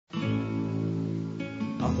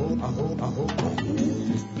Hi,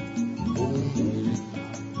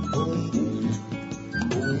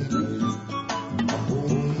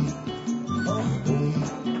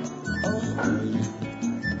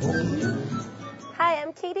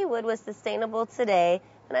 I'm Katie Wood with Sustainable Today,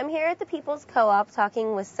 and I'm here at the People's Co-op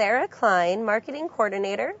talking with Sarah Klein, Marketing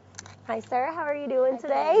Coordinator. Hi, Sarah. How are you doing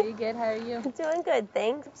today? Pretty good. How are you? Doing good,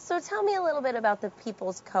 thanks. So tell me a little bit about the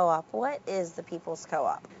People's Co-op. What is the People's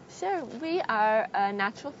Co-op? Sure. We are a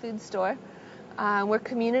natural food store. We're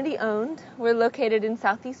community owned. We're located in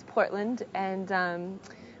Southeast Portland, and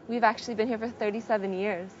we've actually been here for 37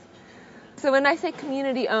 years. So when I say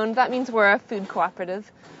community owned, that means we're a food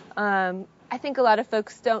cooperative. I think a lot of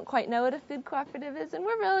folks don't quite know what a food cooperative is, and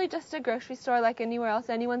we're really just a grocery store like anywhere else.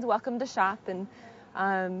 Anyone's welcome to shop, and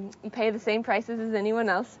you pay the same prices as anyone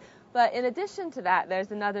else. But in addition to that,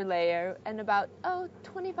 there's another layer, and about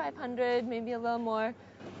 2,500, maybe a little more,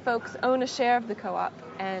 folks own a share of the co-op,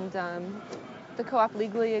 and the co-op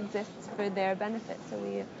legally exists for their benefit. So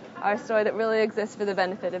we are a store that really exists for the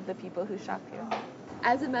benefit of the people who shop here.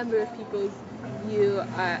 As a member of People's, you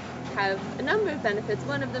have a number of benefits.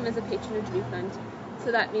 One of them is a patronage refund.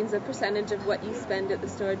 So that means a percentage of what you spend at the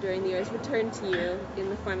store during the year is returned to you in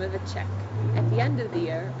the form of a check at the end of the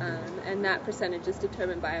year, and that percentage is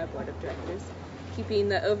determined by our board of directors, keeping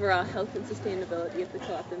the overall health and sustainability of the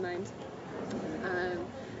co-op in mind.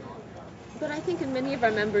 But I think in many of our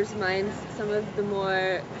members' minds, some of the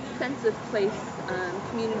more sense of place,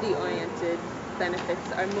 community-oriented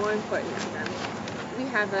benefits are more important to them. We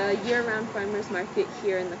have a year-round farmers market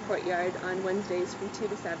here in the courtyard on Wednesdays from 2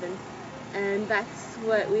 to 7. And that's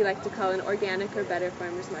what we like to call an organic or better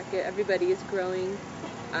farmers market. Everybody is growing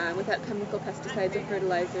without chemical pesticides or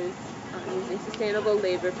fertilizers, using sustainable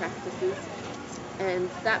labor practices. And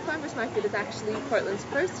that farmers market is actually Portland's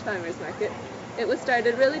first farmers market. It was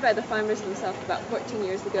started really by the farmers themselves about 14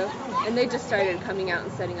 years ago, and they just started coming out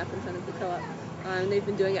and setting up in front of the co-op. And they've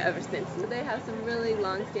been doing it ever since. So they have some really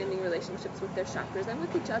long-standing relationships with their shoppers and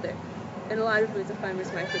with each other. And a lot of ways a farmers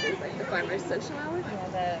market is like the farmers' social hour.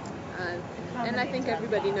 And I think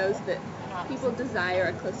everybody knows that people desire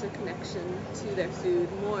a closer connection to their food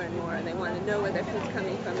more and more, and they want to know where their food's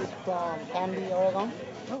coming from. From Canby, Oregon.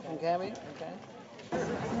 Oh, from Canby, okay.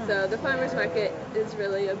 So the farmers market is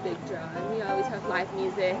really a big draw, and we always have live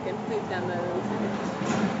music and food demos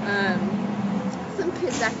and some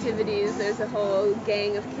kids' activities. There's a whole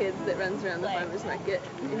gang of kids that runs around the farmers market,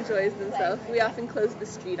 enjoys themselves. We often close the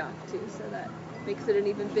street off too, so that makes it an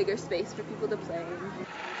even bigger space for people to play in.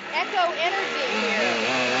 Echo energy here.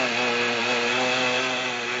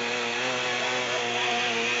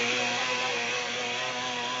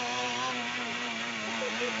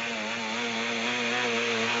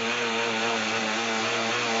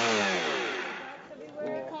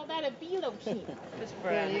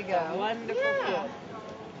 There you go. Wonderful. Yeah.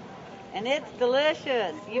 And it's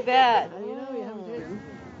delicious. You bet.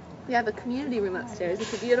 We have a community room upstairs.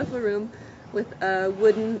 It's a beautiful room with a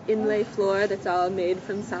wooden inlay floor that's all made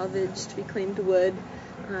from salvaged, reclaimed wood,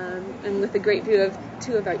 and with a great view of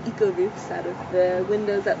two of our eco-roofs out of the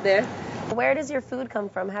windows up there. Where does your food come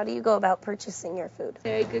from? How do you go about purchasing your food?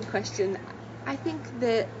 Very good question. I think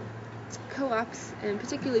that co-ops, and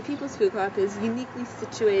particularly People's Food Co-op, is uniquely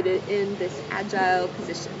situated in this agile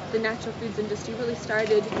position. The natural foods industry really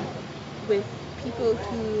started with people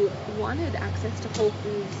who wanted access to whole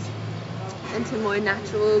foods and to more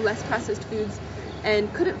natural, less processed foods,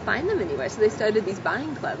 and couldn't find them anywhere. So they started these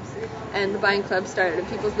buying clubs, and the buying clubs started in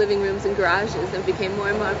people's living rooms and garages and became more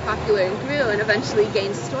and more popular and grew and eventually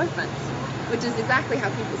gained storefronts, which is exactly how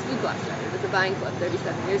People's Food Co-op started, as a buying club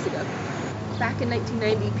 37 years ago. Back in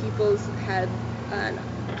 1990, People's had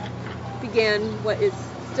began what is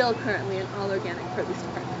still currently an all-organic produce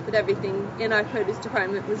department, but everything in our produce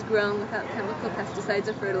department was grown without chemical pesticides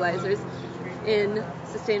or fertilizers in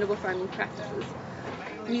sustainable farming practices.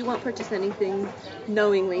 We won't purchase anything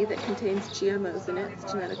knowingly that contains GMOs in it,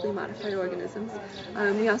 it's genetically modified organisms.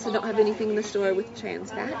 We also don't have anything in the store with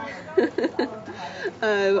trans fat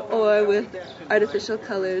or with artificial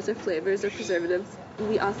colors or flavors or preservatives.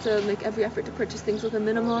 We also make every effort to purchase things with a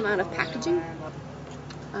minimal amount of packaging,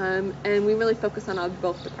 and we really focus on our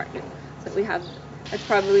bulk department. So we have, that's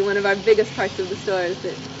probably one of our biggest parts of the store, is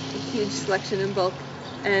that a huge selection in bulk,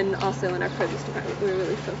 and also in our produce department we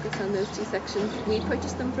really focus on those two sections. We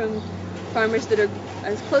purchase them from farmers that are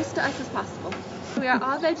as close to us as possible. We are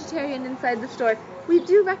all vegetarian inside the store. We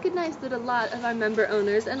do recognize that a lot of our member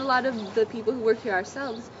owners and a lot of the people who work here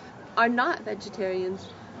ourselves are not vegetarians.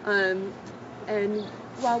 And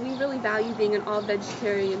while we really value being an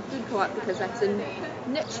all-vegetarian food co-op because that's a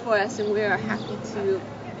niche for us and we are happy to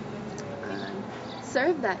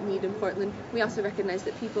serve that need in Portland, we also recognize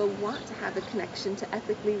that people want to have a connection to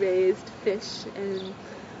ethically raised fish and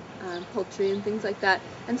poultry and things like that.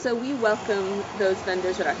 And so we welcome those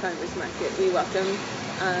vendors at our farmers market. We welcome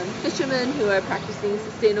fishermen who are practicing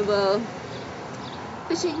sustainable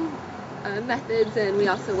fishing methods, and we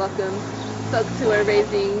also welcome folks who are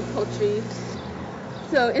raising poultry.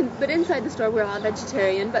 But inside the store we're all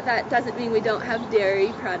vegetarian, but that doesn't mean we don't have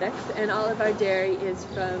dairy products, and all of our dairy is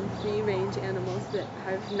from free-range animals that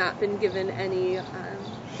have not been given any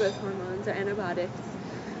growth hormones or antibiotics,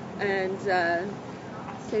 and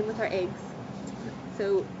same with our eggs.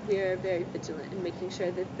 So we are very vigilant in making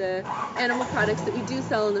sure that the animal products that we do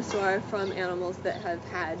sell in the store are from animals that have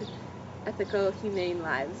had ethical, humane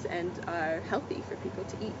lives and are healthy for people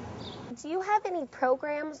to eat. Do you have any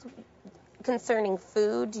programs concerning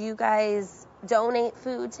food? Do you guys donate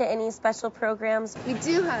food to any special programs? We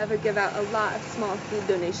do, however, give out a lot of small food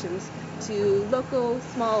donations to local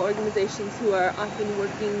small organizations who are often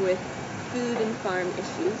working with food and farm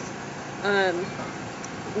issues.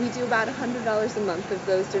 We do about $100 a month of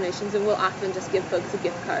those donations, and we'll often just give folks a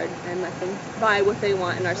gift card and let them buy what they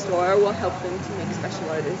want in our store, or we'll help them to make special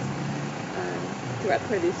orders through our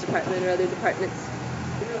produce department or other departments.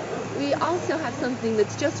 We also have something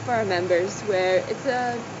that's just for our members, where it's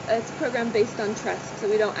a program based on trust, so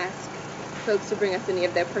we don't ask folks to bring us any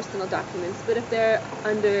of their personal documents, but if they're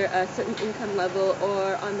under a certain income level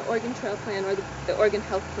or on the Oregon Trail Plan or the Oregon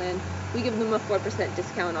Health Plan, we give them a 4%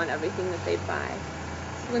 discount on everything that they buy.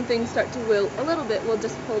 When things start to wilt a little bit, we'll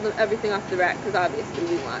just pull everything off the rack, because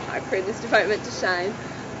obviously we want our produce department to shine.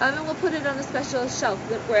 And we'll put it on a special shelf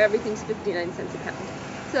where everything's 59 cents a pound.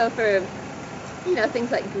 So for,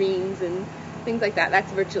 things like greens and things like that,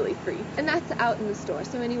 that's virtually free. And that's out in the store,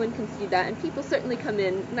 so anyone can see that. And people certainly come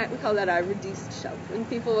in, and we call that our reduced shelf. And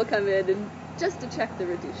people will come in and just to check the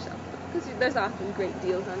reduced shelf, because there's often great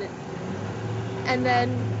deals on it. And then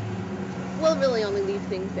we'll really only leave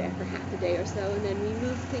things there for half a day or so, and then we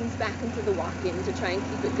move things back into the walk-in to try and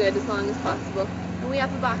keep it good as long as possible. And we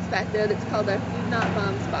have a box back there that's called our Food Not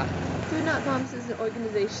Bombs box. Food Not Bombs is an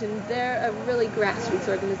organization. They're a really grassroots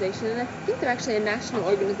organization, and I think they're actually a national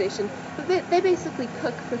organization. But they basically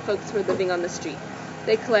cook for folks who are living on the street.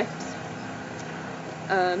 They collect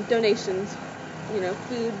donations,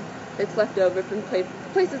 food that's left over from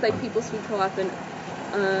places like People's Food Co-op and,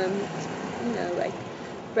 like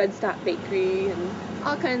Bread Stop Bakery and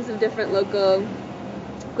all kinds of different local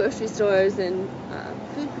grocery stores and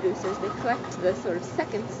food producers. They collect the sort of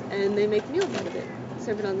seconds and they make meals out of it,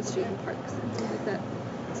 serve it on the street in parks and things like that.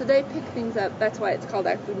 So they pick things up. That's why it's called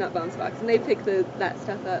our Food Not Bombs box, and they pick that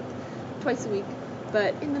stuff up twice a week.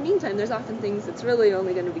 But in the meantime, there's often things that's really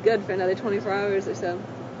only going to be good for another 24 hours or so.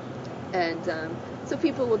 And so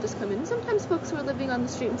people will just come in. Sometimes folks who are living on the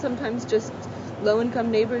street, and sometimes just low-income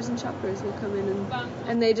neighbors and shoppers will come in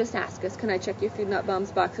and they just ask us, can I check your Food Not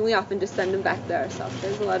Bombs box? And we often just send them back there ourselves.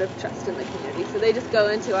 There's a lot of trust in the community. So they just go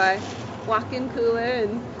into our walk-in cooler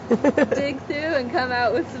and dig through and come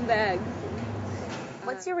out with some bags.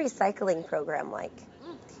 What's your recycling program like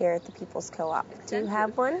here at the People's Co-op? Do you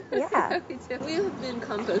have one? Yeah. We do. We have been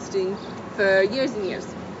composting for years and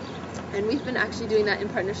years. And we've been actually doing that in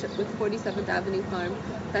partnership with 47th Avenue Farm.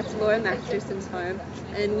 That's Laura Masterson's farm.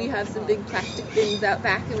 And we have some big plastic bins out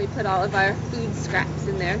back, and we put all of our food scraps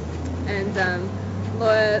in there. And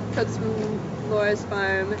folks from Laura's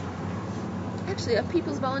farm, actually a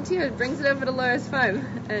People's volunteer brings it over to Laura's farm.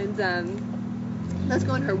 And those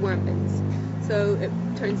go in her worm bins. So it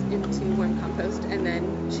turns into worm compost, and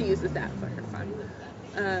then she uses that for her farm.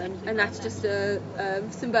 And that's just a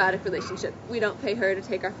symbiotic relationship. We don't pay her to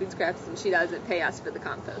take our food scraps, and she doesn't pay us for the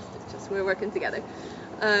compost. It's just we're working together.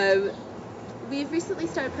 We've recently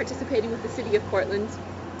started participating with the city of Portland.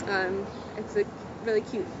 It's a really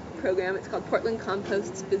cute program. It's called Portland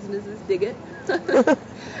Composts Businesses Dig It.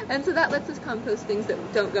 And so that lets us compost things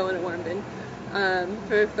that don't go in a worm bin.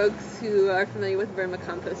 For folks who are familiar with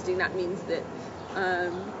vermicomposting, that means that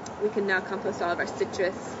we can now compost all of our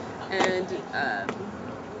citrus and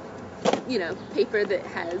paper that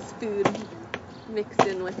has food mixed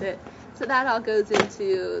in with it. So that all goes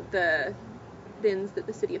into the bins that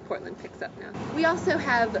the city of Portland picks up now. We also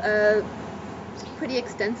have a pretty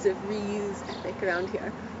extensive reuse ethic around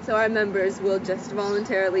here. So our members will just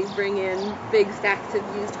voluntarily bring in big stacks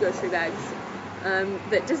of used grocery bags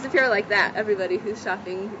that disappear like that. Everybody who's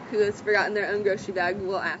shopping who has forgotten their own grocery bag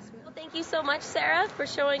will ask. Well, thank you so much, Sarah, for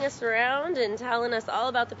showing us around and telling us all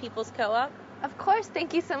about the People's Co-op. Of course.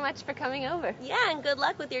 Thank you so much for coming over. Yeah, and good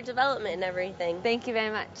luck with your development and everything. Thank you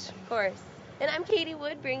very much. Of course. And I'm Katie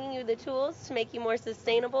Wood, bringing you the tools to make you more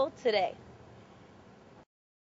sustainable today.